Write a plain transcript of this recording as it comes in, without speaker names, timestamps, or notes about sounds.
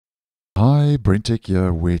Hi, BrenTech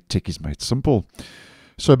here, where tech is made simple.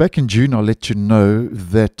 So back in June, I let you know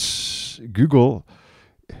that Google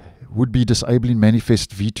would be disabling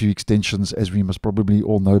Manifest V2 extensions, as we must probably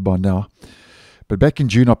all know by now. But back in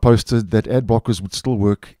June, I posted that ad blockers would still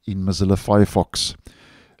work in Mozilla Firefox.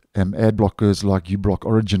 Ad blockers like uBlock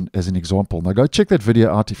Origin as an example. Now go check that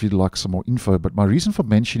video out if you'd like some more info. But my reason for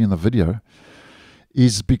mentioning the video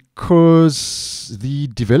is because the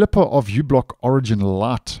developer of uBlock Origin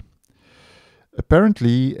Lite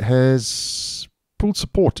apparently has pulled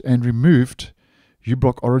support and removed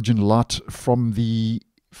uBlock Origin Lite from the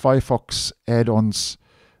Firefox add-ons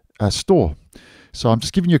store. So I'm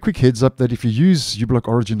just giving you a quick heads up that if you use uBlock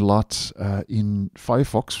Origin Lite in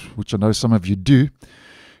Firefox, which I know some of you do,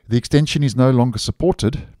 the extension is no longer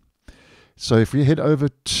supported. So if we head over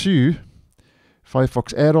to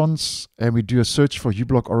Firefox add-ons and we do a search for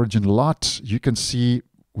uBlock Origin Lite, you can see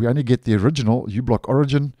we only get the original uBlock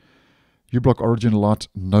Origin Lite,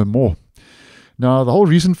 no more. Now the whole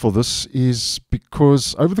reason for this is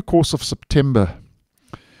because over the course of September,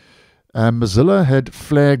 Mozilla had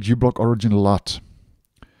flagged uBlock Origin Lite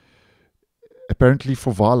apparently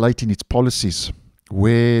for violating its policies,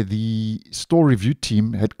 where the store review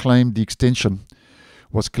team had claimed the extension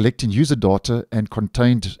was collecting user data and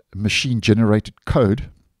contained machine-generated code.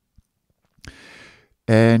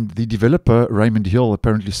 And the developer, Raymond Hill,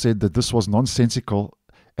 apparently said that this was nonsensical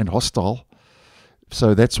and hostile.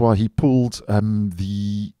 So that's why he pulled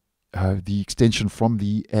the extension from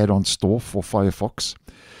the add-on store for Firefox.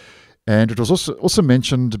 And it was also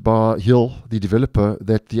mentioned by Hill, the developer,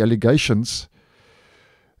 that the allegations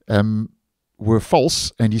were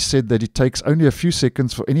false, and he said that it takes only a few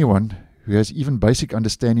seconds for anyone who has even basic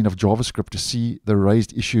understanding of JavaScript to see the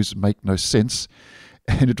raised issues make no sense.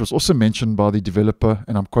 And it was also mentioned by the developer,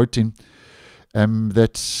 and I'm quoting,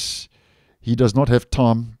 that he does not have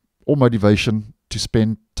time or motivation to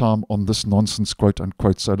spend time on this nonsense, quote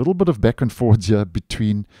unquote. So a little bit of back and forwards here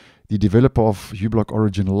between the developer of uBlock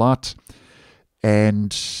Origin Lite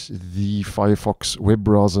and the Firefox web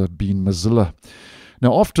browser being Mozilla.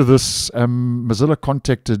 Now after this, Mozilla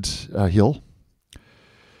contacted Hill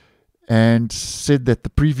and said that the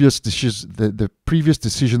previous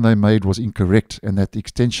decision they made was incorrect and that the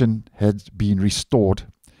extension had been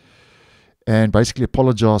restored, and basically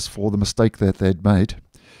apologized for the mistake that they had made.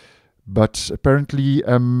 But apparently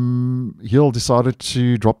Hill decided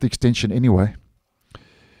to drop the extension anyway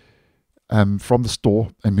from the store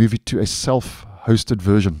and move it to a self-hosted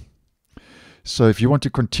version. So if you want to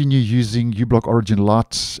continue using uBlock Origin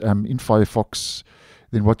Lite in Firefox,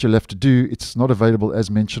 then what you'll have to do, it's not available as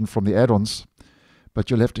mentioned from the add-ons, but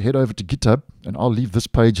you'll have to head over to GitHub, and I'll leave this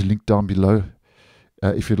page linked down below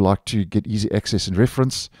if you'd like to get easy access and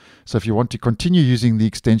reference. So if you want to continue using the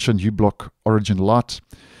extension uBlock Origin Lite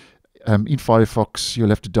in Firefox, you'll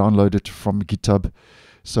have to download it from GitHub.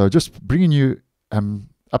 So just bringing you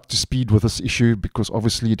up to speed with this issue, because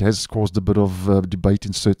obviously it has caused a bit of debate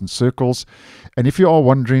in certain circles. And if you are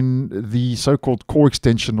wondering, the so-called core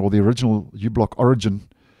extension or the original uBlock Origin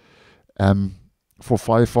for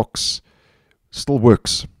Firefox still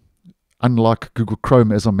works. Unlike Google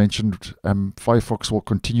Chrome, as I mentioned, Firefox will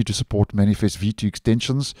continue to support Manifest V2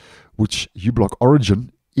 extensions, which uBlock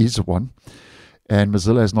Origin is one. And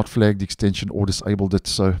Mozilla has not flagged the extension or disabled it.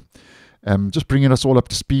 So just bringing us all up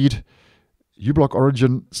to speed. uBlock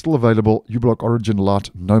Origin still available. uBlock Origin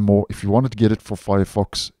Lite no more. If you wanted to get it for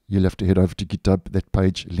Firefox, you'll have to head over to GitHub. That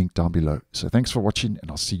page linked down below. So thanks for watching,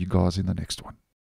 and I'll see you guys in the next one.